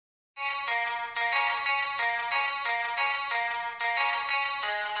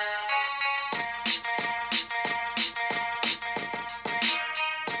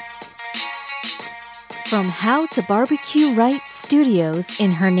From How to Barbecue Right Studios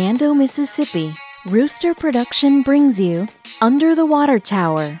in Hernando, Mississippi, Rooster Production brings you Under the Water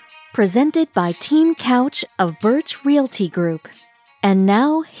Tower, presented by Team Couch of Birch Realty Group. And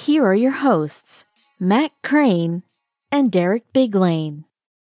now, here are your hosts, Matt Crane and Derek Biglane.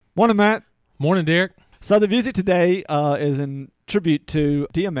 Morning, Matt. Morning, Derek. So the music today is in tribute to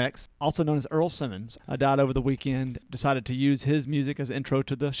DMX, also known as Earl Simmons. Died over the weekend. Decided to use his music as intro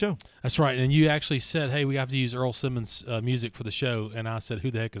to the show. That's right. And you actually said, hey, we have to use Earl Simmons music for the show. And I said, who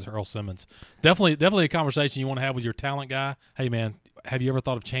the heck is Earl Simmons? Definitely a conversation you want to have with your talent guy. Hey, man, have you ever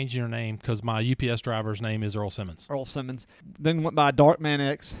thought of changing your name? Because my UPS driver's name is Earl Simmons. Earl Simmons. Then went by Darkman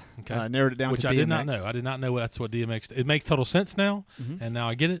X. Okay. Narrowed it down Which to I DMX. did not know. I did not know that's what DMX. It makes total sense now, and now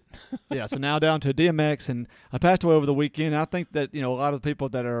I get it. Yeah, so now down to DMX, and I passed away over the weekend. I think that a lot of the people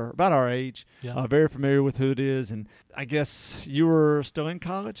that are about our age are very familiar with who it is, and I guess you were still in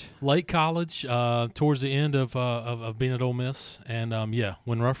college? Late college, towards the end of being at Ole Miss, and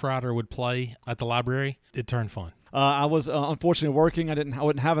when Rough Rider would play at the library, it turned fun. I was unfortunately working. I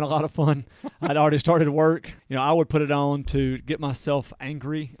wasn't having a lot of fun. I'd already started work. I would put it on to get myself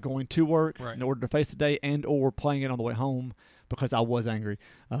angry going to work in order to face the day, and or playing it on the way home because I was angry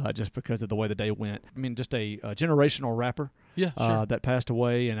just because of the way the day went. I mean, just a generational rapper that passed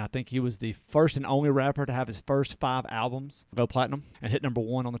away, and I think he was the first and only rapper to have his first 5 albums go platinum and hit number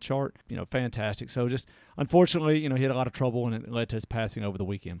 1 on the chart. Fantastic. So just unfortunately, he had a lot of trouble, and it led to his passing over the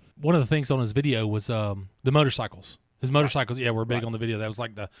weekend. One of the things on his video was the motorcycles. His motorcycles, were big on the video. That was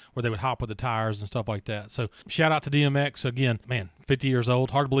like where they would hop with the tires and stuff like that. So shout out to DMX again, man. 50 years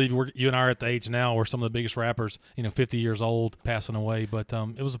old. Hard to believe you and I are at the age now where some of the biggest rappers, 50 years old, passing away. But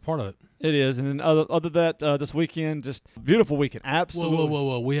it was a part of it. It is. And then other than that, this weekend, just beautiful weekend. Absolutely.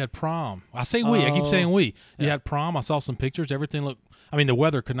 Whoa. We had prom. I say we. I keep saying we. You had prom. I saw some pictures. Everything looked. I mean, the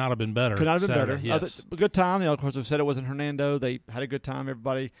weather could not have been better. Could not have been Saturday, better. Yes. A good time. Of course, we said it was in Hernando. They had a good time.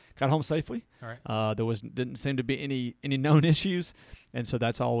 Everybody got home safely. All right. There didn't seem to be any known issues, and so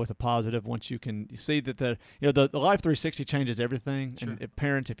that's always a positive. Once you can see that the Life 360 changes everything. Sure. And if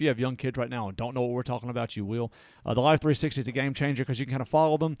parents, if you have young kids right now and don't know what we're talking about, you will. The Life 360 is a game changer because you can kind of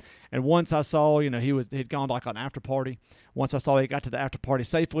follow them. And once I saw, he'd gone like on an after party. Once I saw he got to the after party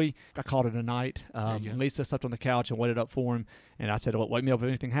safely, I called it a night. Lisa slept on the couch and waited up for him. And I said, well, wake me up if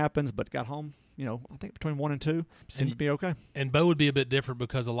anything happens. But got home, I think between 1 and 2, seemed to be okay. And Bo would be a bit different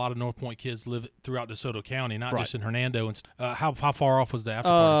because a lot of North Point kids live throughout DeSoto County, not just in Hernando. And how far off was the after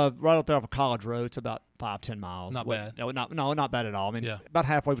party? Right up there off of College Road. It's about 5-10 miles. Not bad. No, not bad at all. I mean, about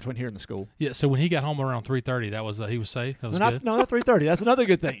halfway between here and the school. Yeah. So when he got home around 3:30, that was he was safe. That was good. Not 3:30. That's another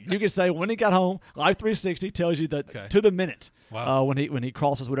good thing. You could say when he got home, Life 360 tells you that to the minute. Wow. When he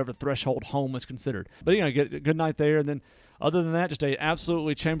crosses whatever threshold home is considered. But good night there, and then. Other than that, just a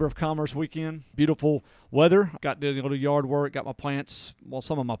absolutely Chamber of Commerce weekend. Beautiful weather. Got to do a little yard work. Got my plants,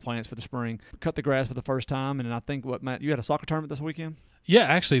 some of my plants for the spring. Cut the grass for the first time. And I think, Matt, you had a soccer tournament this weekend? Yeah,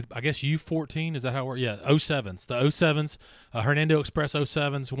 actually, I guess U14, is that how it works? Yeah, 07s. The 07s, Hernando Express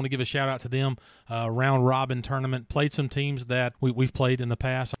 07s. Want to give a shout out to them. Round robin tournament. Played some teams that we've played in the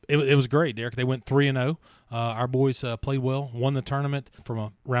past. It was great, Derek. They went 3-0. Our boys played well, won the tournament from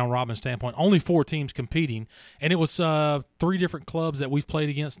a round robin standpoint. Only 4 teams competing, and it was 3 different clubs that we've played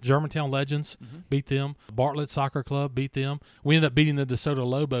against. Germantown Legends beat them. Bartlett Soccer Club beat them. We ended up beating the DeSoto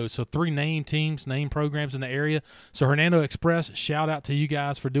Lobos. So 3 name teams, name programs in the area. So Hernando Express, shout out to you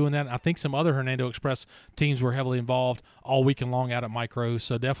guys for doing that. I think some other Hernando Express teams were heavily involved all weekend long out at Micro.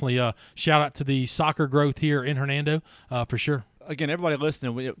 So definitely shout out to the soccer growth here in Hernando for sure. Again, everybody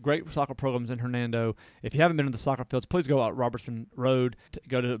listening, we have great soccer programs in Hernando. If you haven't been to the soccer fields, please go out Robertson Road,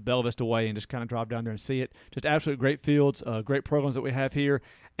 go to Bella Vista Way, and just kind of drive down there and see it. Just absolutely great fields, great programs that we have here.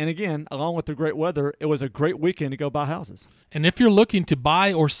 And again, along with the great weather, it was a great weekend to go buy houses. And if you're looking to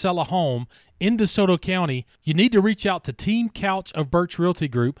buy or sell a home in DeSoto County, you need to reach out to Team Couch of Birch Realty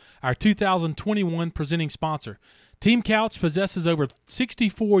Group, our 2021 presenting sponsor. Team Couch possesses over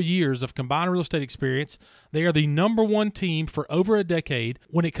 64 years of combined real estate experience. They are the #1 team for over a decade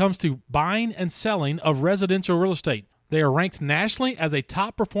when it comes to buying and selling of residential real estate. They are ranked nationally as a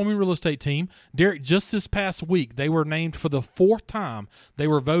top-performing real estate team. Derek, just this past week, they were named for the 4th time. They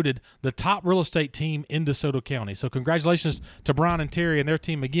were voted the top real estate team in DeSoto County. So congratulations to Brian and Terry and their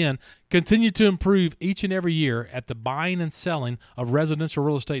team again. Continue to improve each and every year at the buying and selling of residential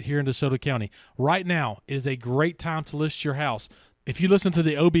real estate here in DeSoto County. Right now is a great time to list your house. If you listen to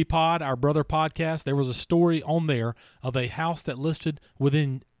the OB Pod, our brother podcast, there was a story on there of a house that listed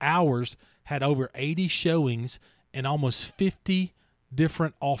within hours, had over 80 showings, and almost 50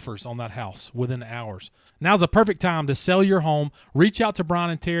 different offers on that house within hours. Now's a perfect time to sell your home. Reach out to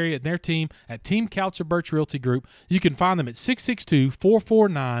Brian and Terry and their team at Team Couch of Birch Realty Group. You can find them at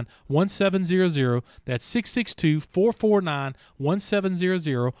 662-449-1700. That's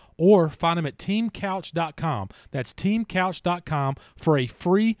 662-449-1700, or find them at teamcouch.com. That's teamcouch.com for a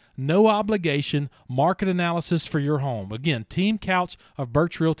free, no obligation market analysis for your home. Again, Team Couch of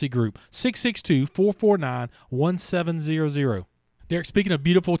Birch Realty Group, 662-449-1700. Derek, speaking of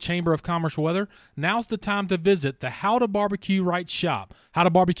beautiful Chamber of Commerce weather, now's the time to visit the How to Barbecue Right shop. How to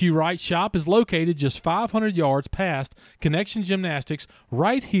Barbecue Right shop is located just 500 yards past Connection Gymnastics,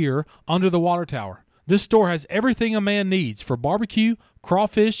 right here under the water tower. This store has everything a man needs for barbecue,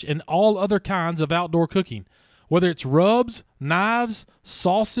 crawfish, and all other kinds of outdoor cooking. Whether it's rubs, knives,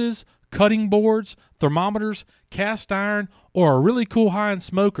 sauces, cutting boards, thermometers, cast iron, or a really cool high-end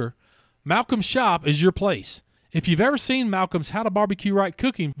smoker, Malcolm's shop is your place. If you've ever seen Malcolm's How to Barbecue Right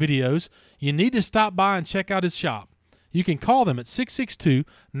cooking videos, you need to stop by and check out his shop. You can call them at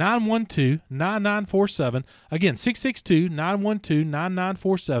 662-912-9947. Again,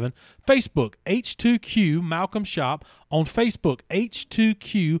 662-912-9947. Facebook, H2Q Malcolm Shop. On Facebook,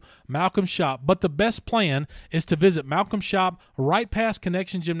 H2Q Malcolm Shop. But the best plan is to visit Malcolm Shop right past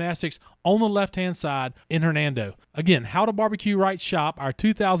Connection Gymnastics on the left-hand side in Hernando. Again, How to Barbecue Right Shop, our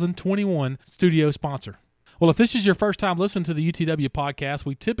 2021 studio sponsor. Well, if this is your first time listening to the UTW podcast,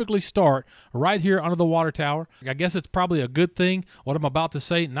 we typically start right here under the water tower. I guess it's probably a good thing, what I'm about to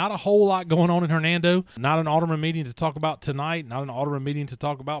say. Not a whole lot going on in Hernando. Not an alderman meeting to talk about tonight. Not an alderman meeting to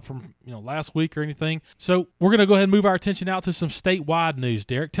talk about from last week or anything. So we're going to go ahead and move our attention out to some statewide news.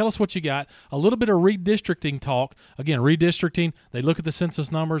 Derek, tell us what you got. A little bit of redistricting talk. Again, redistricting, they look at the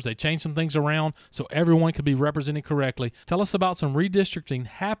census numbers. They change some things around so everyone can be represented correctly. Tell us about some redistricting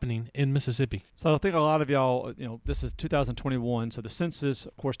happening in Mississippi. So I think a lot of y'all, this is 2021, so the census,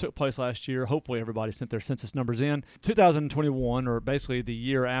 of course, took place last year. Hopefully everybody sent their census numbers in. 2021, or basically the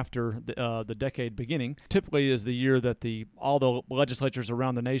year after the decade beginning, typically is the year that all the legislatures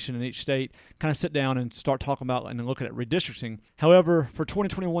around the nation in each state kind of sit down and start talking about and looking at redistricting. However, for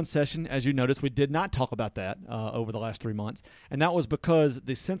 2021 session, as you noticed, we did not talk about that over the last 3 months, and that was because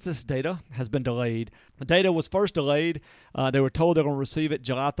the census data has been delayed. The data was first delayed. They were told they're going to receive it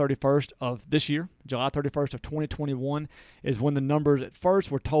July 31st of this year. July 31st of 2021 is when the numbers at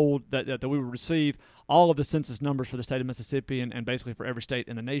first were told that we would receive all of the census numbers for the state of Mississippi and basically for every state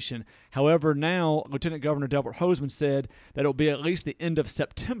in the nation. However, now Lieutenant Governor Delbert Hosemann said that it will be at least the end of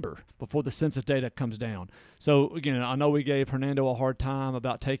September before the census data comes down. So, again, I know we gave Hernando a hard time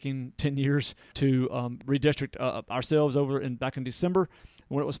about taking 10 years to redistrict ourselves back in December.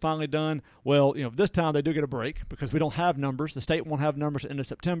 When it was finally done, well, this time they do get a break because we don't have numbers. The state won't have numbers at the end of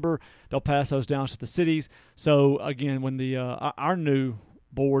September. They'll pass those down to the cities. So, again, when our new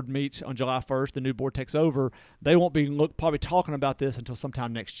board meets on July 1st, the new board takes over, they won't be probably talking about this until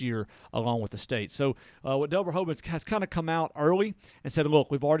sometime next year along with the state. So what Delbert Hosemann has kind of come out early and said,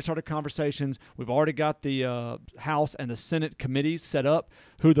 look, we've already started conversations. We've already got the House and the Senate committees set up,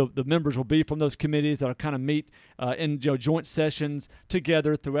 who the members will be from those committees that will kind of meet in joint sessions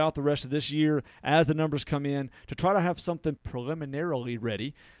together throughout the rest of this year as the numbers come in to try to have something preliminarily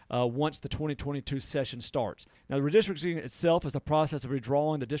ready once the 2022 session starts. Now, the redistricting itself is the process of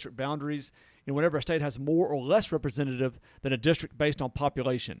redrawing the district boundaries whenever a state has more or less representative than a district based on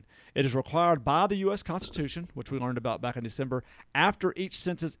population. It is required by the U.S. Constitution, which we learned about back in December, after each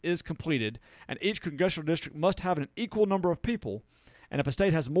census is completed, and each congressional district must have an equal number of people. And if a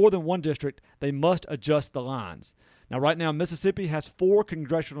state has more than one district, they must adjust the lines. Now, right now, Mississippi has 4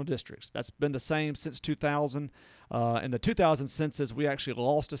 congressional districts. That's been the same since 2000. In the 2000 census, we actually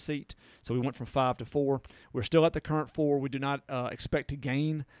lost a seat, so we went from 5 to 4. We're still at the current 4. We do not expect to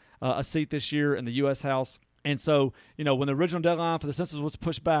gain a seat this year in the U.S. House. And so, when the original deadline for the census was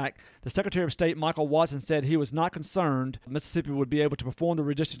pushed back, the Secretary of State, Michael Watson, said he was not concerned Mississippi would be able to perform the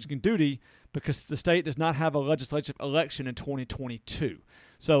redistricting duty because the state does not have a legislative election in 2022.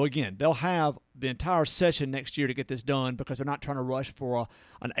 So, again, they'll have the entire session next year to get this done because they're not trying to rush for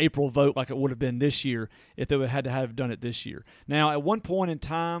an April vote like it would have been this year if they had to have done it this year. Now, at one point in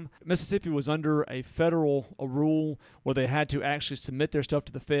time, Mississippi was under a federal rule where they had to actually submit their stuff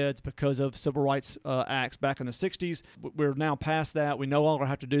to the feds because of civil rights acts back in the 60s. We're now past that. We no longer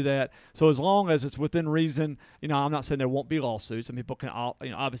have to do that. So as long as it's within reason, I'm not saying there won't be lawsuits, and people can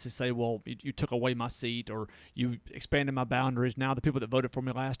obviously say, well, you took away my seat, or you expanded my boundaries. Now the people that voted for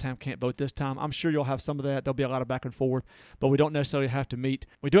me last time can't vote this time. I'm sure you'll have some of that. There'll be a lot of back and forth, but we don't necessarily have to meet.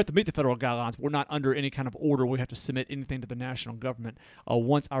 We do have to meet the federal guidelines. But we're not under any kind of order. We have to submit anything to the national government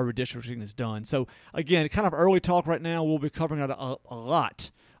once our redistricting is done. So again, kind of early talk right now. We'll be covering it a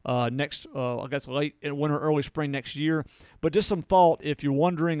lot next, I guess, late in winter, early spring next year. But just some thought, if you're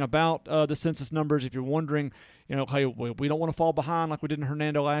wondering about the census numbers, if you're wondering, hey, we don't want to fall behind like we did in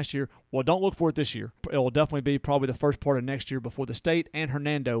Hernando last year, well, don't look for it this year. It will definitely be probably the first part of next year before the state and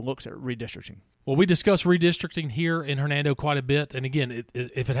Hernando looks at redistricting. Well, we discuss redistricting here in Hernando quite a bit. And again,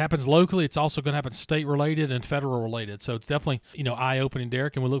 if it happens locally, it's also going to happen state-related and federal-related. So it's definitely, eye-opening,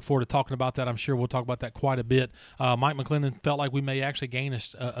 Derek, and we look forward to talking about that. I'm sure we'll talk about that quite a bit. Mike McClendon felt like we may actually gain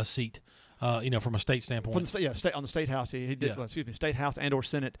a seat. From a state standpoint. From the on the state house, he did. Yeah. Well, state house and or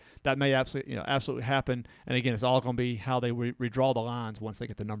Senate. That may absolutely happen. And again, it's all going to be how they redraw the lines once they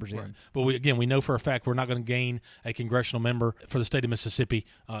get the numbers in. But we know for a fact we're not going to gain a congressional member for the state of Mississippi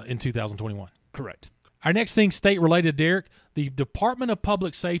in 2021. Correct. Our next thing, state-related, Derek, the Department of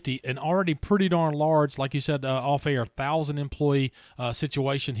Public Safety, an already pretty darn large, like you said, off air, 1,000-employee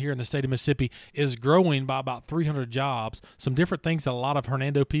situation here in the state of Mississippi, is growing by about 300 jobs. Some different things that a lot of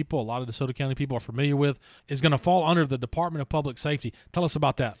Hernando people, a lot of DeSoto County people are familiar with, is going to fall under the Department of Public Safety. Tell us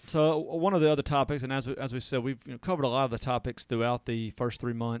about that. So one of the other topics, and as we said, we've covered a lot of the topics throughout the first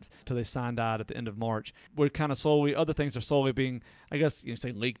 3 months until they signed out at the end of March. We're kind of other things are slowly being, I guess,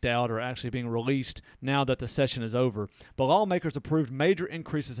 say leaked out or actually being released now that the session is over. But lawmakers approved major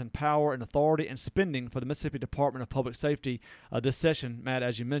increases in power and authority and spending for the Mississippi Department of Public Safety this session, Matt,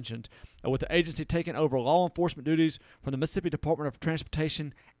 as you mentioned, with the agency taking over law enforcement duties from the Mississippi Department of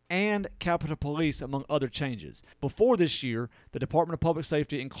Transportation and Capitol Police, among other changes. Before this year, the Department of Public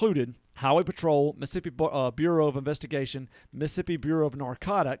Safety included Highway Patrol, Mississippi Bureau of Investigation, Mississippi Bureau of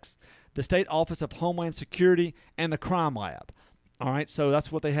Narcotics, the State Office of Homeland Security, and the Crime Lab. All right, so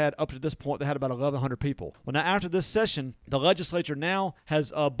that's what they had up to this point. They had about 1,100 people. Well, now after this session, the legislature now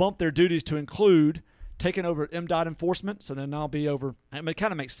has bumped their duties to include taking over MDOT enforcement. So they'll now be over. I mean, it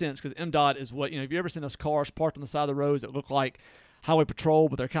kind of makes sense because MDOT is what, have you ever seen those cars parked on the side of the roads that look like Highway Patrol,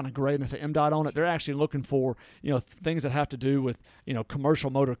 but they're kind of gray and they say MDOT on it? They're actually looking for, things that have to do with,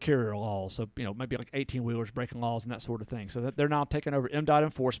 commercial motor carrier laws. So, maybe like 18-wheelers breaking laws and that sort of thing. So that they're now taking over MDOT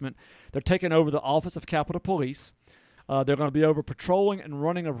enforcement. They're taking over the Office of Capitol Police. They're going to be over patrolling and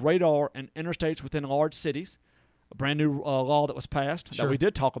running of radar and interstates within large cities, a brand new law that was passed that we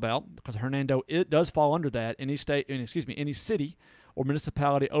did talk about because Hernando, it does fall under that. Any city or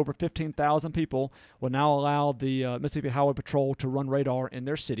municipality over 15,000 people will now allow the Mississippi Highway Patrol to run radar in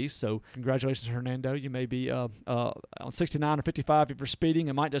their cities. So congratulations, Hernando. You may be on 69 or 55 if you're speeding.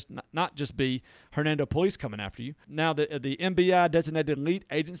 It might just not just be Hernando Police coming after you. Now, the MBI designated lead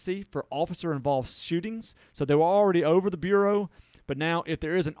agency for officer-involved shootings. So they were already over the Bureau, but now if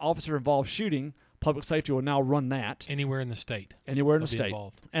there is an officer-involved shooting, Public Safety will now run that. Anywhere in the state. Anywhere in the state.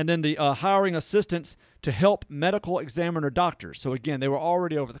 Involved. And then the hiring assistants to help medical examiner doctors. So, again, they were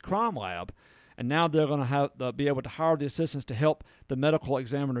already over the Crime Lab, and now they're going to be able to hire the assistants to help the medical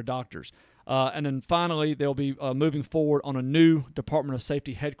examiner doctors. And then finally, they'll be moving forward on a new Department of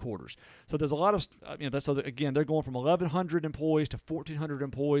Safety headquarters. So there's a lot of, again, they're going from 1,100 employees to 1,400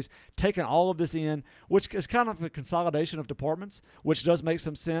 employees, taking all of this in, which is kind of a consolidation of departments, which does make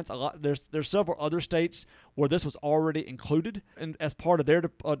some sense. There's several other states where this was already included and as part of their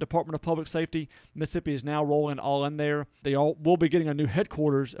Department of Public Safety. Mississippi is now rolling all in there. They all will be getting a new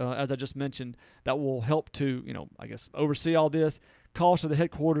headquarters, as I just mentioned, that will help to, oversee all this. Cost of the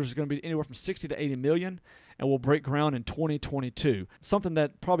headquarters is going to be anywhere from $60 to $80 million, and will break ground in 2022. Something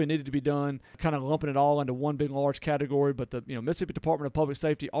that probably needed to be done, kind of lumping it all into one big, large category. But the Mississippi Department of Public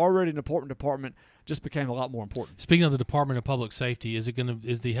Safety, already an important department, just became a lot more important. Speaking of the Department of Public Safety, is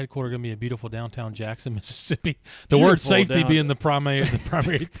the headquarters going to be a beautiful downtown Jackson, Mississippi? The word safety being the primary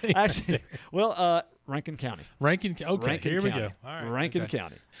thing. Actually, Rankin County. Rankin County. We go. All right, Rankin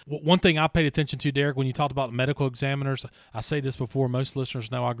County. One thing I paid attention to, Derek, when you talked about medical examiners, I say this before, most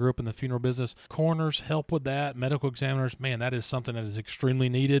listeners know I grew up in the funeral business. Coroners help with that. Medical examiners, man, that is something that is extremely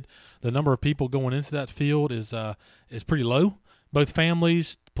needed. The number of people going into that field is pretty low. Both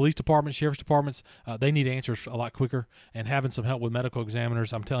families, police departments, sheriff's departments, they need answers a lot quicker. And having some help with medical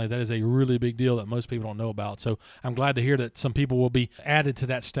examiners, I'm telling you, that is a really big deal that most people don't know about. So I'm glad to hear that some people will be added to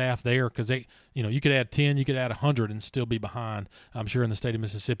that staff there because you could add 10, you could add 100 and still be behind, I'm sure, in the state of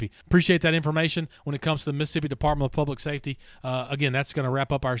Mississippi. Appreciate that information when it comes to the Mississippi Department of Public Safety. Again, that's going to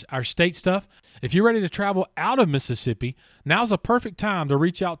wrap up our state stuff. If you're ready to travel out of Mississippi, now's a perfect time to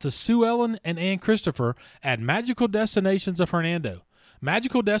reach out to Sue Ellen and Ann Christopher at Magical Destinations of Hernando.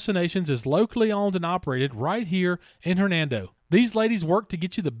 Magical Destinations is locally owned and operated right here in Hernando. These ladies work to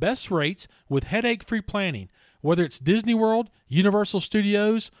get you the best rates with headache-free planning. Whether it's Disney World, Universal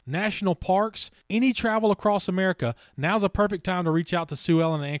Studios, national parks, any travel across America, now's a perfect time to reach out to Sue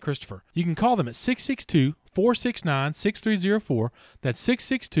Ellen and Christopher. You can call them at 662-469-6304. That's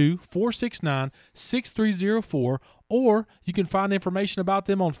 662-469-6304. Or you can find information about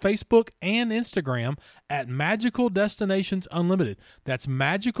them on Facebook and Instagram at Magical Destinations Unlimited. That's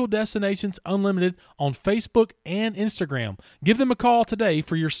Magical Destinations Unlimited on Facebook and Instagram. Give them a call today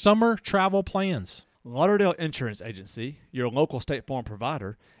for your summer travel plans. Lauderdale Insurance Agency, your local State Farm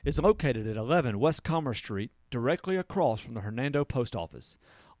provider, is located at 11 West Commerce Street, directly across from the Hernando Post Office.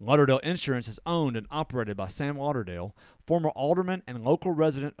 Lauderdale Insurance is owned and operated by Sam Lauderdale, former alderman and local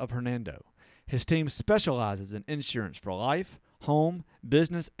resident of Hernando. His team specializes in insurance for life, home,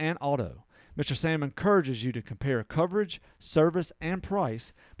 business, and auto. Mr. Sam encourages you to compare coverage, service, and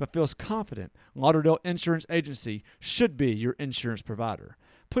price, but feels confident Lauderdale Insurance Agency should be your insurance provider.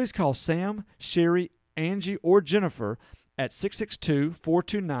 Please call Sam, Sherry, Angie, or Jennifer at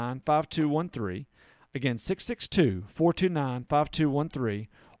 662-429-5213. Again, 662-429-5213,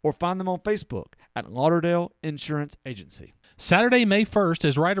 or find them on Facebook at Lauderdale Insurance Agency. Saturday, May 1st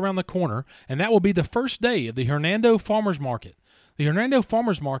is right around the corner, and that will be the first day of the Hernando Farmers Market. The Hernando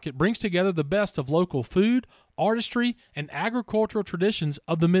Farmers Market brings together the best of local food, artistry, and agricultural traditions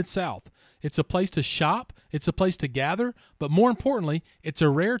of the Mid-South. It's a place to shop, it's a place to gather, but more importantly, it's a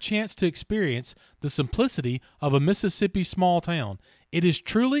rare chance to experience the simplicity of a Mississippi small town. It is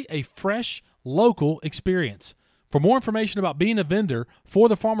truly a fresh, local experience. For more information about being a vendor for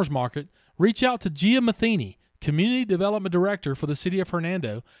the Farmers Market, reach out to Gia Matheny, Community Development Director for the City of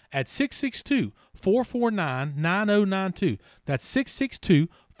Hernando, at 662-449-9092. That's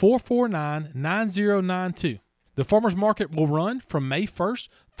 662-449-9092. The Farmers Market will run from May 1st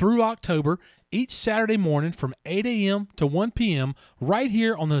through October, each Saturday morning from 8 a.m. to 1 p.m. right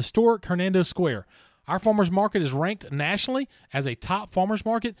here on the historic Hernando Square. Our Farmers Market is ranked nationally as a top farmers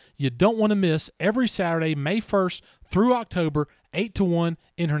market. You don't want to miss every Saturday, May 1st through October, 8 to 1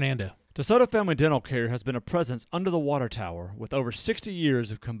 in Hernando. DeSoto Family Dental Care has been a presence under the water tower with over 60 years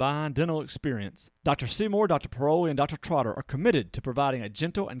of combined dental experience. Dr. Seymour, Dr. Paroli, and Dr. Trotter are committed to providing a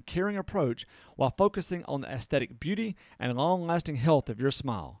gentle and caring approach while focusing on the aesthetic beauty and long-lasting health of your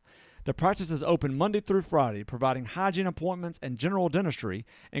smile. The practice is open Monday through Friday, providing hygiene appointments and general dentistry,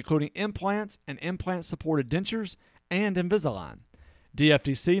 including implants and implant-supported dentures and Invisalign.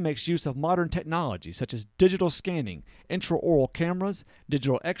 DFDC makes use of modern technology such as digital scanning, intraoral cameras,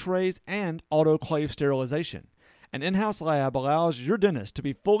 digital x-rays, and autoclave sterilization. An in-house lab allows your dentist to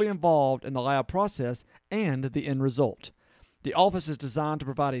be fully involved in the lab process and the end result. The office is designed to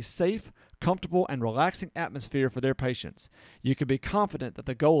provide a safe, comfortable, and relaxing atmosphere for their patients. You can be confident that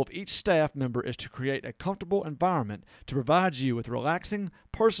the goal of each staff member is to create a comfortable environment to provide you with relaxing,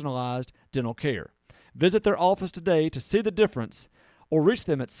 personalized dental care. Visit their office today to see the difference, or reach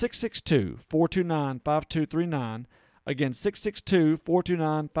them at 662-429-5239. Again,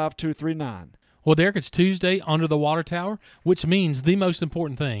 662-429-5239. Well, Derek, it's Tuesday under the water tower, which means the most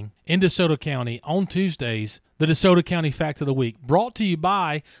important thing in DeSoto County on Tuesdays, the DeSoto County Fact of the Week, brought to you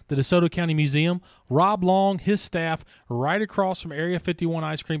by the DeSoto County Museum. Rob Long, his staff, right across from Area 51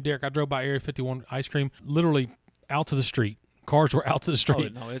 Ice Cream. Derek, I drove by Area 51 Ice Cream, literally out to the street. Cars were out to the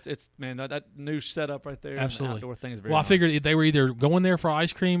street. Oh, no, it's man, that new setup right there. Absolutely. And the outdoor thing is very nice. I figured they were either going there for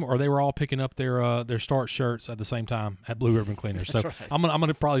ice cream or they were all picking up their start shirts at the same time at Blue Ribbon Cleaners. So right. I'm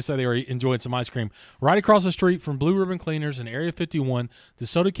gonna probably say they were enjoying some ice cream right across the street from Blue Ribbon Cleaners in Area 51, the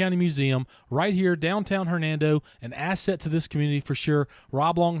DeSoto County Museum, right here downtown Hernando. An asset to this community for sure.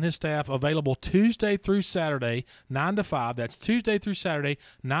 Rob Long and his staff available Tuesday through Saturday, 9 to 5. That's Tuesday through Saturday,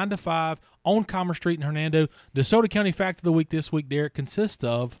 9 to 5. On Commerce Street in Hernando. DeSoto County Fact of the Week this week, Derek, consists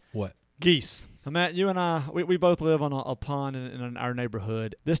of what? Geese. Now, Matt, you and I, we both live on a pond in our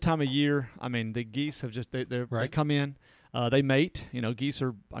neighborhood. This time of year, I mean, the geese have just, they come in, they mate. You know, geese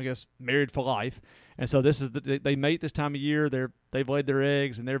are, I guess, married for life. And so this is, they mate this time of year. They've laid their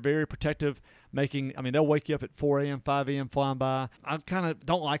eggs, and they're very protective, they'll wake you up at 4 a.m., 5 a.m. flying by. I kind of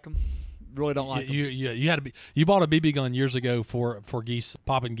don't like them. Really don't like them. You bought a BB gun years ago for geese,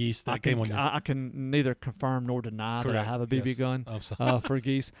 popping geese that came on you. I can neither confirm nor deny Correct. that I have a BB gun Oh, for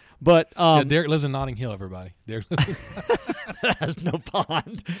geese. But Derek lives in Notting Hill, everybody. Derek has no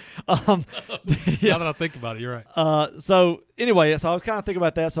pond. Now that I think about it, you're right. So anyway, so I was kind of thinking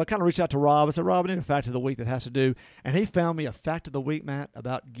about that. So I kind of reached out to Rob. I said, Rob, I need a fact of the week that has to do. And he found me a fact of the week, Matt,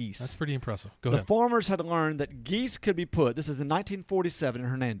 about geese. That's pretty impressive. Go ahead. The farmers had learned that geese could be put, this is in 1947 in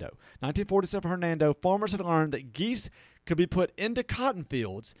Hernando. 1947 Hernando, farmers had learned that geese could be put into cotton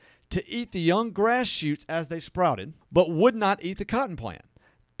fields to eat the young grass shoots as they sprouted, but would not eat the cotton plant.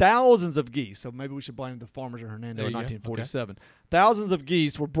 Thousands of geese, so maybe we should blame the farmers in Hernando in 1947. Okay. Thousands of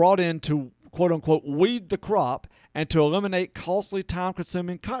geese were brought in to, quote-unquote, weed the crop and to eliminate costly,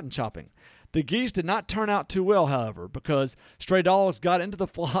 time-consuming cotton chopping. The geese did not turn out too well, however, because stray dogs got into the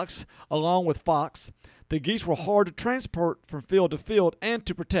flocks along with fox. The geese were hard to transport from field to field and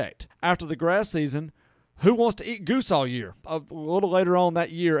to protect. After the grass season, who wants to eat goose all year? A little later on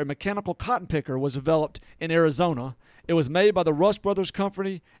that year, a mechanical cotton picker was developed in Arizona. It was made by the Rush Brothers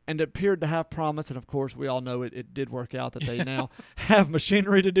Company and it appeared to have promise. And, of course, we all know it did work out that they now have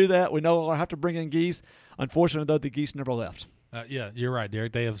machinery to do that. We know we'll have to bring in geese. Unfortunately, though, the geese never left. Yeah, you're right,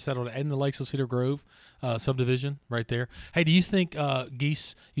 Derek. They have settled in the Lakes of Cedar Grove subdivision right there. Hey, do you think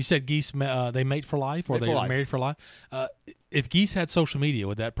geese, you said geese, they mate for life or they are married for life? If geese had social media,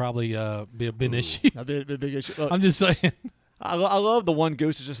 would that probably be a big issue? That'd be a big issue. Look, I'm just saying. I love the one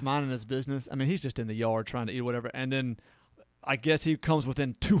goose is just minding his business. I mean, he's just in the yard trying to eat whatever. And then I guess he comes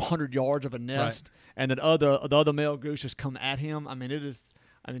within 200 yards of a nest. Right. And then the other male goose just come at him. I mean,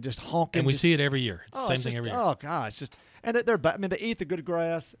 just honking. And we see it every year. It's the same thing every year. Oh, gosh. Just – and they eat the good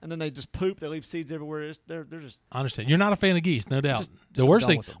grass, and then they just poop. They leave seeds everywhere. They're just. I understand. You're not a fan of geese, no doubt. Just the worst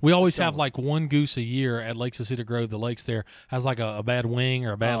thing, we always have like one goose a year at Lakes of Cedar Grove. The lakes there has like a bad wing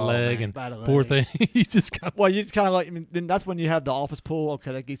or a bad leg, man, and bad poor thing. You just kind of like. I mean, then that's when you have the office pool.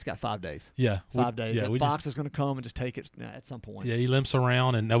 Okay, that geese got 5 days. Yeah, 5 days. Yeah, the fox is going to come and just take it at some point. Yeah, he limps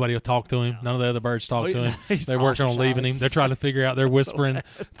around, and nobody will talk to him. None of the other birds talk to him. They're working on leaving him. They're trying to figure out. They're whispering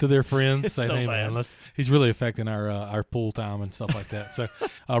to their friends, saying, "Hey, man, he's really affecting our pool time and stuff like that." So,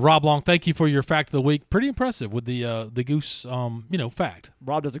 Rob Long, thank you for your fact of the week. Pretty impressive with the goose, fact.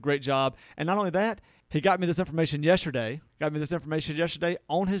 Rob does a great job, and not only that, he got me this information yesterday. On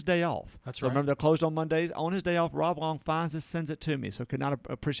his day off. That's right. Remember, they're closed on Mondays. On his day off, Rob Long finds this, sends it to me. So, could not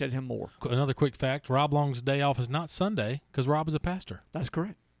appreciate him more. Another quick fact: Rob Long's day off is not Sunday because Rob is a pastor. That's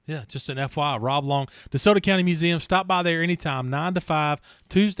correct. Yeah, just an FYI. Rob Long, DeSoto County Museum. Stop by there anytime, 9 to 5,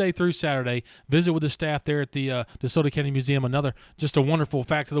 Tuesday through Saturday. Visit with the staff there at the DeSoto County Museum. Just a wonderful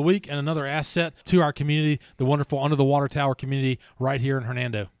fact of the week and another asset to our community, the wonderful Under the Water Tower community right here in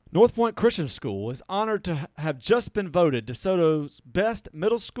Hernando. North Point Christian School is honored to have just been voted DeSoto's best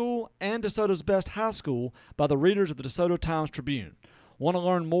middle school and DeSoto's best high school by the readers of the DeSoto Times-Tribune. Want to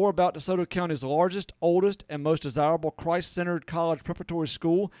learn more about DeSoto County's largest, oldest, and most desirable Christ-centered college preparatory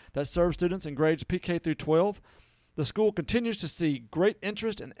school that serves students in grades PK through 12? The school continues to see great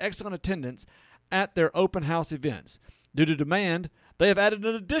interest and excellent attendance at their open house events. Due to demand, they have added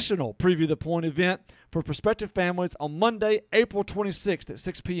an additional Preview the Point event for prospective families on Monday, April 26th at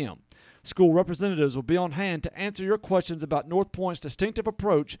 6 p.m. School representatives will be on hand to answer your questions about North Point's distinctive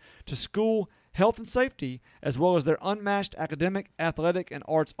approach to school health and safety, as well as their unmatched academic, athletic, and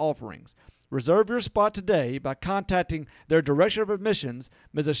arts offerings. Reserve your spot today by contacting their Director of Admissions,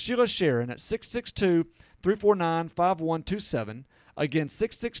 Mrs. Sheila Sharon, at 662-349-5127. Again,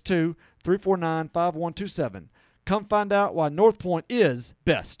 662-349-5127. Come find out why North Point is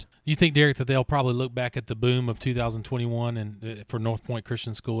best. You think, Derek, that they'll probably look back at the boom of 2021 and for North Point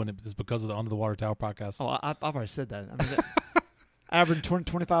Christian School, and it's because of the Under the Water Tower podcast? Oh, I've already said that. I mean, average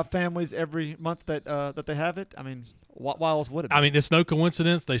 25 families every month that they have it. I mean, why else would it be? I mean, it's no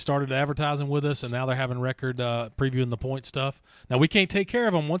coincidence. They started advertising with us, and now they're having record previewing the Point stuff. Now, we can't take care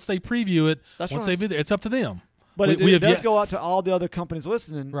of them once they preview it. That's once right. they do, it's up to them. But it does go out to all the other companies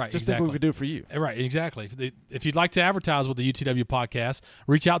listening. Right, just exactly. think we could do for you. Right, exactly. If you'd like to advertise with the UTW podcast,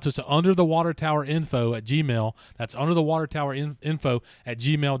 reach out to us at underthewatertowerinfo@gmail. That's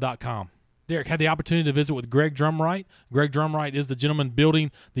underthewatertowerinfo@gmail.com. Derek, had the opportunity to visit with Greg Drumright. Greg Drumright is the gentleman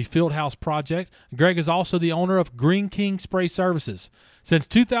building the Fieldhouse project. Greg is also the owner of Green King Spray Services. Since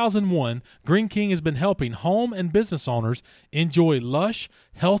 2001, Green King has been helping home and business owners enjoy lush,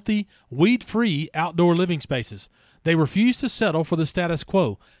 healthy, weed-free outdoor living spaces. They refuse to settle for the status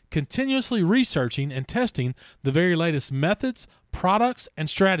quo, continuously researching and testing the very latest methods, products, and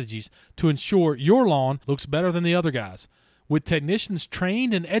strategies to ensure your lawn looks better than the other guys. With technicians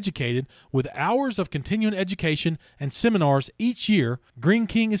trained and educated with hours of continuing education and seminars each year, Green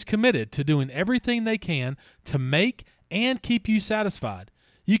King is committed to doing everything they can to make and keep you satisfied.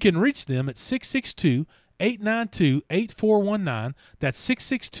 You can reach them at 662-892-8419. That's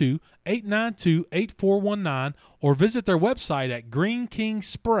 662-892-8419, or visit their website at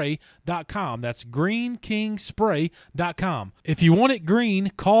greenkingspray.com. That's greenkingspray.com. If you want it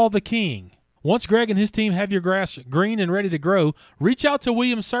green, call the king. Once Greg and his team have your grass green and ready to grow, reach out to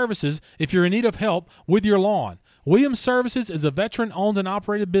Williams Services if you're in need of help with your lawn. Williams Services is a veteran-owned and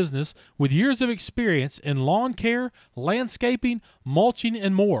operated business with years of experience in lawn care, landscaping, mulching,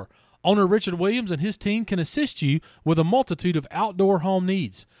 and more. Owner Richard Williams and his team can assist you with a multitude of outdoor home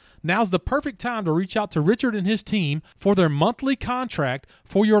needs. Now's the perfect time to reach out to Richard and his team for their monthly contract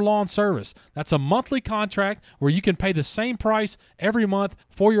for your lawn service. That's a monthly contract where you can pay the same price every month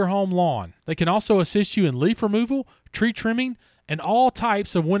for your home lawn. They can also assist you in leaf removal, tree trimming, and all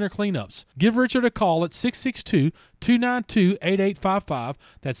types of winter cleanups. Give Richard a call at 662-292-8855.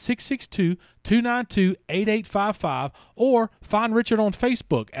 That's 662-292-8855. Or find Richard on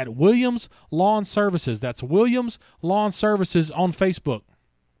Facebook at Williams Lawn Services. That's Williams Lawn Services on Facebook.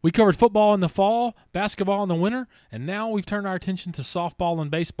 We covered football in the fall, basketball in the winter, and now we've turned our attention to softball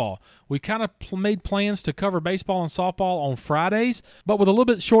and baseball. We kind of made plans to cover baseball and softball on Fridays, but with a little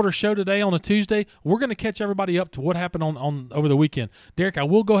bit shorter show today on a Tuesday, we're going to catch everybody up to what happened on over the weekend. Derek, I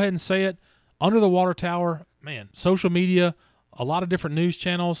will go ahead and say it. Under the Water Tower, man, social media, a lot of different news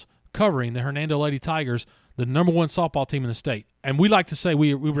channels covering the Hernando Lady Tigers, the number one softball team in the state. And we like to say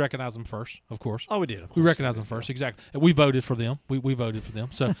we recognize them first, of course. Oh, we did. We recognize them first, exactly. And we voted for them. We voted for them.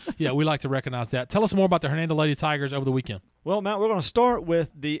 So, yeah, we like to recognize that. Tell us more about the Hernando Lady Tigers over the weekend. Well, Matt, we're going to start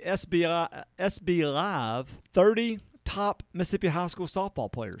with the SB Live 30 top Mississippi high school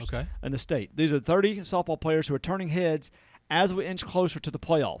softball players in the state. These are 30 softball players who are turning heads as we inch closer to the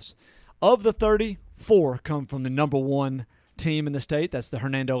playoffs. Of the 30, 4 come from the number one team in the state. That's the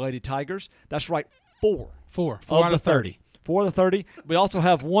Hernando Lady Tigers. That's right, 4 out of 30. 4 of the 30. We also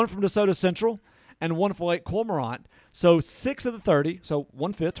have 1 from DeSoto Central and 1 from Lake Cormorant. So 6 of the 30, so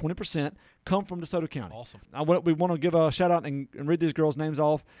 1/5, 20%, come from DeSoto County. Awesome. We want to give a shout-out and read these girls' names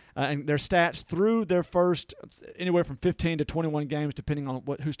off and their stats through their first anywhere from 15 to 21 games, depending on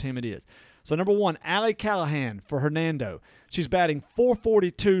whose team it is. So number 1, Allie Callahan for Hernando. She's batting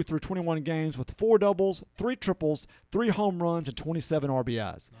 .442 through 21 games with 4 doubles, 3 triples, 3 home runs, and 27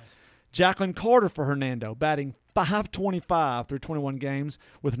 RBIs. Nice. Jacqueline Carter for Hernando, batting .525 through 21 games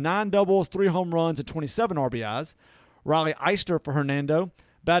with 9 doubles, 3 home runs, and 27 RBIs. Riley Eister for Hernando,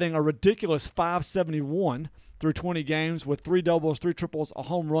 batting a ridiculous .571 through 20 games with 3 doubles, 3 triples, a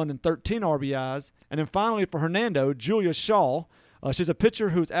home run, and 13 RBIs. And then finally for Hernando, Julia Shaw. She's a pitcher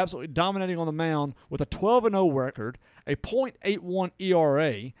who's absolutely dominating on the mound with a 12-0 record, a .81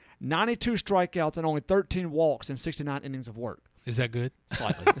 ERA, 92 strikeouts, and only 13 walks in 69 innings of work. Is that good?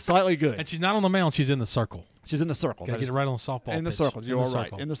 Slightly. Slightly good. And she's not on the mound. She's in the circle. She's in the circle. Got to get it right on the softball In the pitch. circle. You're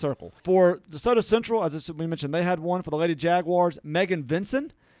right. In the circle. For DeSoto Central, as we mentioned, they had 1 for the Lady Jaguars. Megan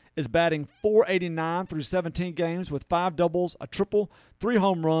Vinson is batting .489 through 17 games with 5 doubles, a triple, 3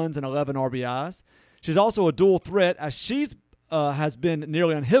 home runs, and 11 RBIs. She's also a dual threat as she's has been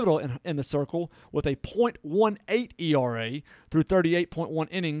nearly uninhibitable in the circle with a .18 ERA through 38.1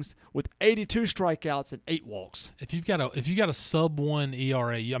 innings with 82 strikeouts and 8 walks. If you've got a sub-1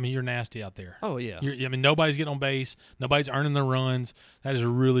 ERA, I mean, you're nasty out there. Oh, yeah. Nobody's getting on base. Nobody's earning the runs. That is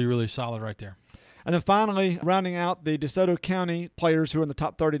really, really solid right there. And then finally, rounding out the DeSoto County players who are in the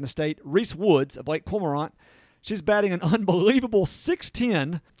top 30 in the state, Reese Woods of Lake Cormorant. She's batting an unbelievable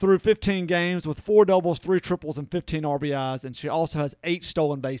 .610 through 15 games with 4 doubles, 3 triples, and 15 RBIs, and she also has 8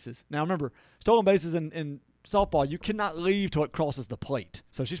 stolen bases. Now, remember, stolen bases in softball, you cannot leave till it crosses the plate,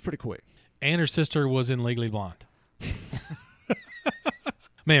 so she's pretty quick. And her sister was in Legally Blonde.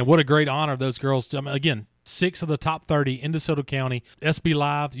 Man, what a great honor those girls. I mean, again, 6 of the top 30 in DeSoto County. SB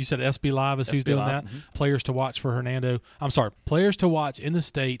Live, you said SB Live is who's doing that. Mm-hmm. Players to watch for Hernando. I'm sorry, players to watch in the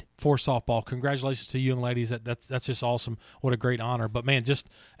state for softball. Congratulations to you young ladies. That's just awesome. What a great honor. But man,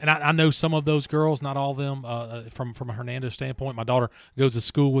 I know some of those girls, not all of them, from a Hernando standpoint. My daughter goes to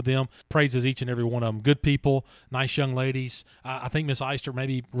school with them. Praises each and every one of them. Good people, nice young ladies. I think Miss Eister may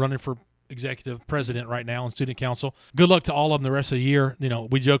be running for executive president right now in student council. Good luck to all of them the rest of the year.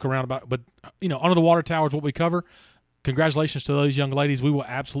 We joke around about it, but Under the Water Tower is what we cover. Congratulations to those young ladies. We will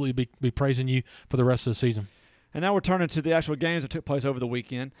absolutely be praising you for the rest of the season. And now we're turning to the actual games that took place over the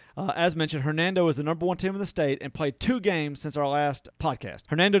weekend. As mentioned, Hernando is the number 1 team in the state and played 2 games since our last podcast.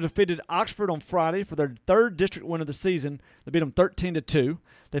 Hernando defeated Oxford on Friday for their 3rd district win of the season. They beat them 13-2.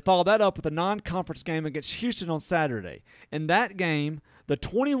 They followed that up with a non-conference game against Houston on Saturday. In that game, the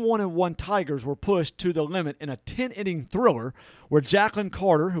 21-1 Tigers were pushed to the limit in a 10-inning thriller where Jacqueline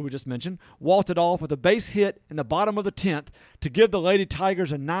Carter, who we just mentioned, waltzed off with a base hit in the bottom of the 10th to give the Lady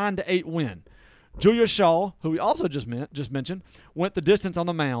Tigers a 9-8 win. Julia Shaw, who we also just mentioned, went the distance on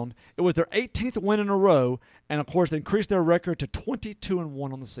the mound. It was their 18th win in a row, and, of course, they increased their record to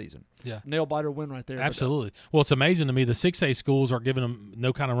 22-1 on the season. Yeah. Nail-biter win right there. Absolutely. Well, it's amazing to me. The 6A schools are giving them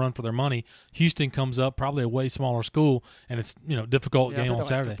no kind of run for their money. Houston comes up, probably a way smaller school, and it's difficult game on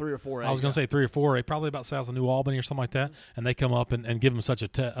Saturday. Like 3 or 4A. I was going to say 3 or 4A, probably about south of New Albany or something like that, and they come up and give them such a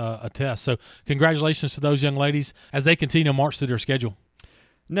test. So congratulations to those young ladies as they continue to march through their schedule.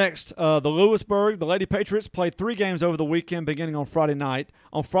 Next, the Lewisburg, the Lady Patriots, played 3 games over the weekend beginning on Friday night.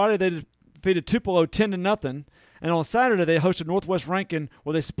 On Friday, they defeated Tupelo 10-0, and on Saturday, they hosted Northwest Rankin,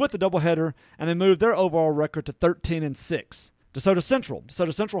 where they split the doubleheader, and they moved their overall record to 13-6. DeSoto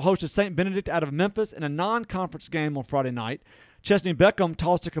Central hosted St. Benedict out of Memphis in a non-conference game on Friday night. Chesney Beckham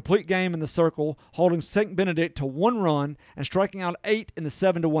tossed a complete game in the circle, holding St. Benedict to 1 run and striking out 8 in the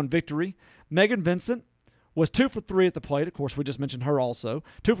 7-1 victory. Megan Vincent was 2 for 3 at the plate. Of course, we just mentioned her also.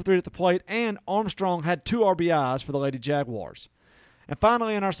 2 for 3 at the plate, and Armstrong had 2 RBIs for the Lady Jaguars. And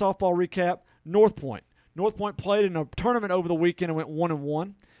finally, in our softball recap, North Point. North Point played in a tournament over the weekend and went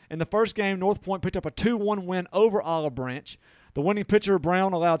 1-1. In the first game, North Point picked up a 2-1 win over Olive Branch. The winning pitcher,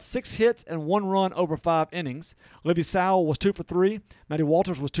 Brown, allowed 6 hits and 1 run over 5 innings. Livy Sowell was 2 for 3. Maddie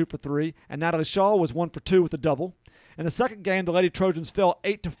Walters was 2 for 3. And Natalie Shaw was 1 for 2 with a double. In the second game, the Lady Trojans fell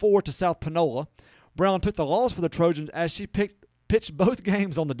 8-4 to South Panola. Brown took the loss for the Trojans as she pitched both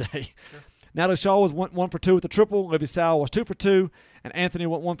games on the day. Sure. Natalie Shaw was 1 for 2 with a triple. Livy Sowell was 2 for 2. And Anthony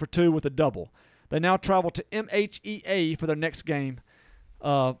went 1 for 2 with a double. They now travel to MHEA for their next game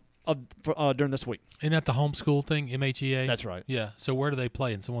during this week. Isn't that the homeschool thing, MHEA? That's right. Yeah. So where do they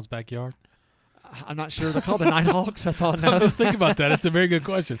play? In someone's backyard? I'm not sure. They're called the Nighthawks. That's all I know. Just think about that. It's a very good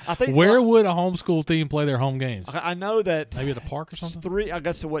question. I think where would a homeschool team play their home games? I know that maybe at a park or something. I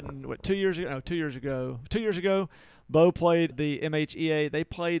guess it wasn't 2 years ago. No, 2 years ago. 2 years ago, Bo played the MHEA. They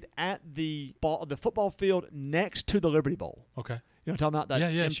played at the football field next to the Liberty Bowl. Okay. You know what I'm talking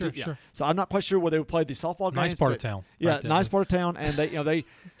about? That Sure. So I'm not quite sure where they would play the softball games. Nice part of town. Yeah, right nice part of town, and they.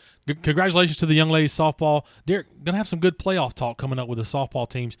 Congratulations to the young ladies softball. Derek, going to have some good playoff talk coming up with the softball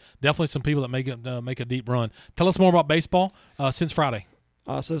teams. Definitely some people that make a deep run. Tell us more about baseball since Friday.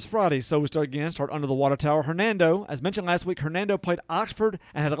 So it's Friday, so we start under the water tower. Hernando, as mentioned last week, Hernando played Oxford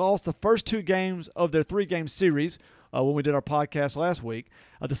and had lost the first 2 games of their 3-game series when we did our podcast last week.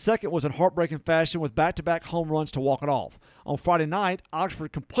 The second was in heartbreaking fashion with back-to-back home runs to walk it off. On Friday night,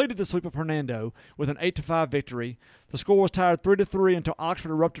 Oxford completed the sweep of Hernando with an 8-5 victory. The score was tied 3-3 until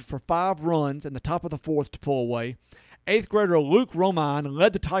Oxford erupted for 5 runs in the top of the 4th to pull away. 8th grader Luke Romine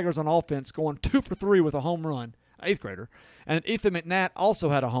led the Tigers on offense, going 2 for 3 with a home run. 8th grader. And Ethan McNatt also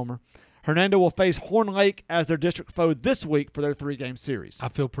had a homer. Hernando will face Horn Lake as their district foe this week for their 3-game series. I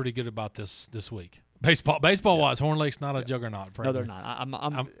feel pretty good about this week. Baseball-wise, Horn Lake's not a juggernaut. No, they're not.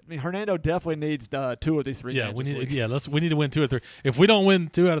 I mean, Hernando definitely needs 2 of these 3 games. We need to win 2 out of 3. If we don't win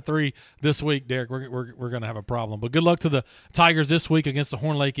 2 out of 3 this week, Derek, we're going to have a problem. But good luck to the Tigers this week against the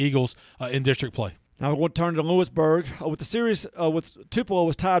Horn Lake Eagles in district play. Now we'll turn to Lewisburg. With the series with Tupelo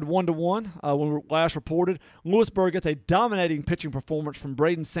was tied 1-1 when we last reported. Lewisburg gets a dominating pitching performance from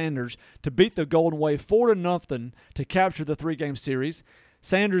Braden Sanders to beat the Golden Wave 4-0 to capture the 3-game series.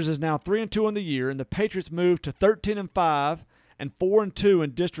 Sanders is now 3-2 in the year, and the Patriots move to 13-5 and 4-2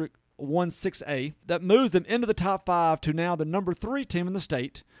 in District 1-6A. That moves them into the top 5 to now the number 3 team in the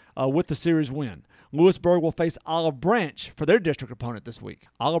state with the series win. Lewisburg will face Olive Branch for their district opponent this week.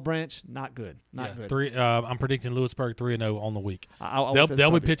 Olive Branch, not good. Not good. I'm predicting Lewisburg 3-0 on the week. They'll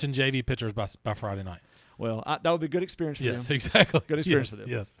be pitching JV pitchers by Friday night. Well, that would be a good experience for them. Yes, exactly. Good experience for them.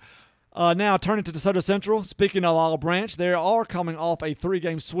 Yes. Now, turning to DeSoto Central. Speaking of Olive Branch, they are coming off a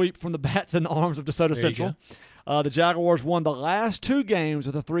 3-game sweep from the bats and the arms of DeSoto Central. The Jaguars won the last 2 games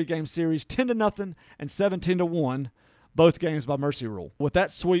of the 3-game series 10-0 and 17-1, both games by mercy rule. With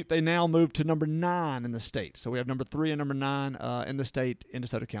that sweep, they now move to number 9 in the state. So we have number 3 and number 9 in the state in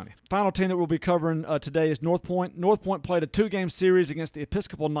DeSoto County. Final team that we'll be covering today is North Point. North Point played a 2-game series against the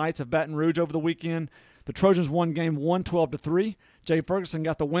Episcopal Knights of Baton Rouge over the weekend. The Trojans won game 1 12-3. Jay Ferguson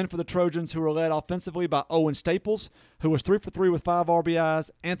got the win for the Trojans, who were led offensively by Owen Staples, who was 3 for 3 with 5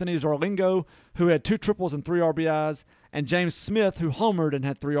 RBIs, Anthony Zarlingo, who had 2 triples and 3 RBIs, and James Smith, who homered and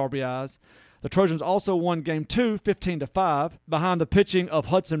had 3 RBIs. The Trojans also won game 2 15-5 behind the pitching of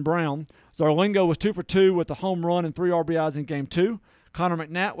Hudson Brown. Zarlingo was 2 for 2 with a home run and 3 RBIs in game 2. Connor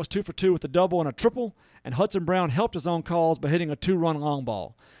McNatt was 2 for 2 with a double and a triple, and Hudson Brown helped his own cause by hitting a 2-run long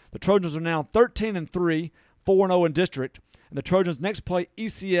ball. The Trojans are now 13-3, 4-0 in district, and the Trojans next play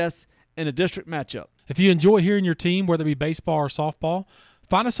ECS in a district matchup. If you enjoy hearing your team, whether it be baseball or softball,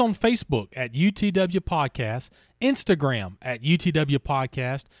 Find us on Facebook at UTW Podcast, Instagram at UTW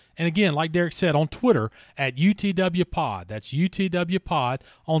Podcast, and again, like Derek said, on Twitter at UTW Pod. That's UTW Pod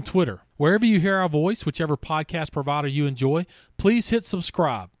on Twitter. Wherever you hear our voice, whichever podcast provider you enjoy, please hit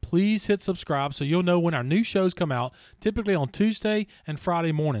subscribe. Please hit subscribe so you'll know when our new shows come out, typically on Tuesday and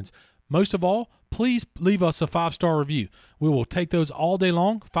Friday mornings. Most of all, please leave us a 5-star review. We will take those all day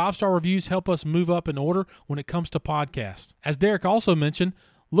long. 5-star reviews help us move up in order when it comes to podcasts. As Derek also mentioned,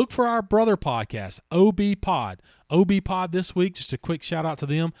 look for our brother podcast, OB Pod. OB Pod this week, just a quick shout out to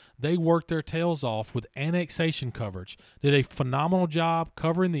them. They worked their tails off with annexation coverage. Did a phenomenal job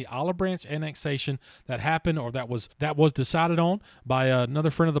covering the Olive Branch annexation that happened, or that was decided on by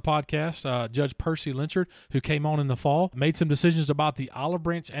another friend of the podcast, Judge Percy Lynchard, who came on in the fall. Made some decisions about the Olive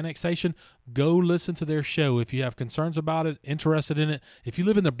Branch annexation. Go listen to their show if you have concerns about it, interested in it. If you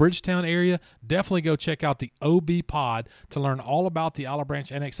live in the Bridgetown area, definitely go check out the OB Pod to learn all about the Olive Branch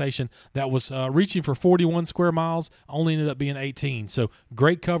annexation that was reaching for 41 square miles. Only ended up being 18. So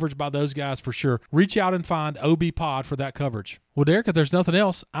great coverage by those guys for sure. Reach out and find OB Pod for that coverage. Well, Derek, if there's nothing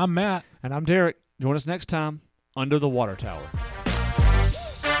else, I'm Matt. And I'm Derek. Join us next time, Under the Water Tower.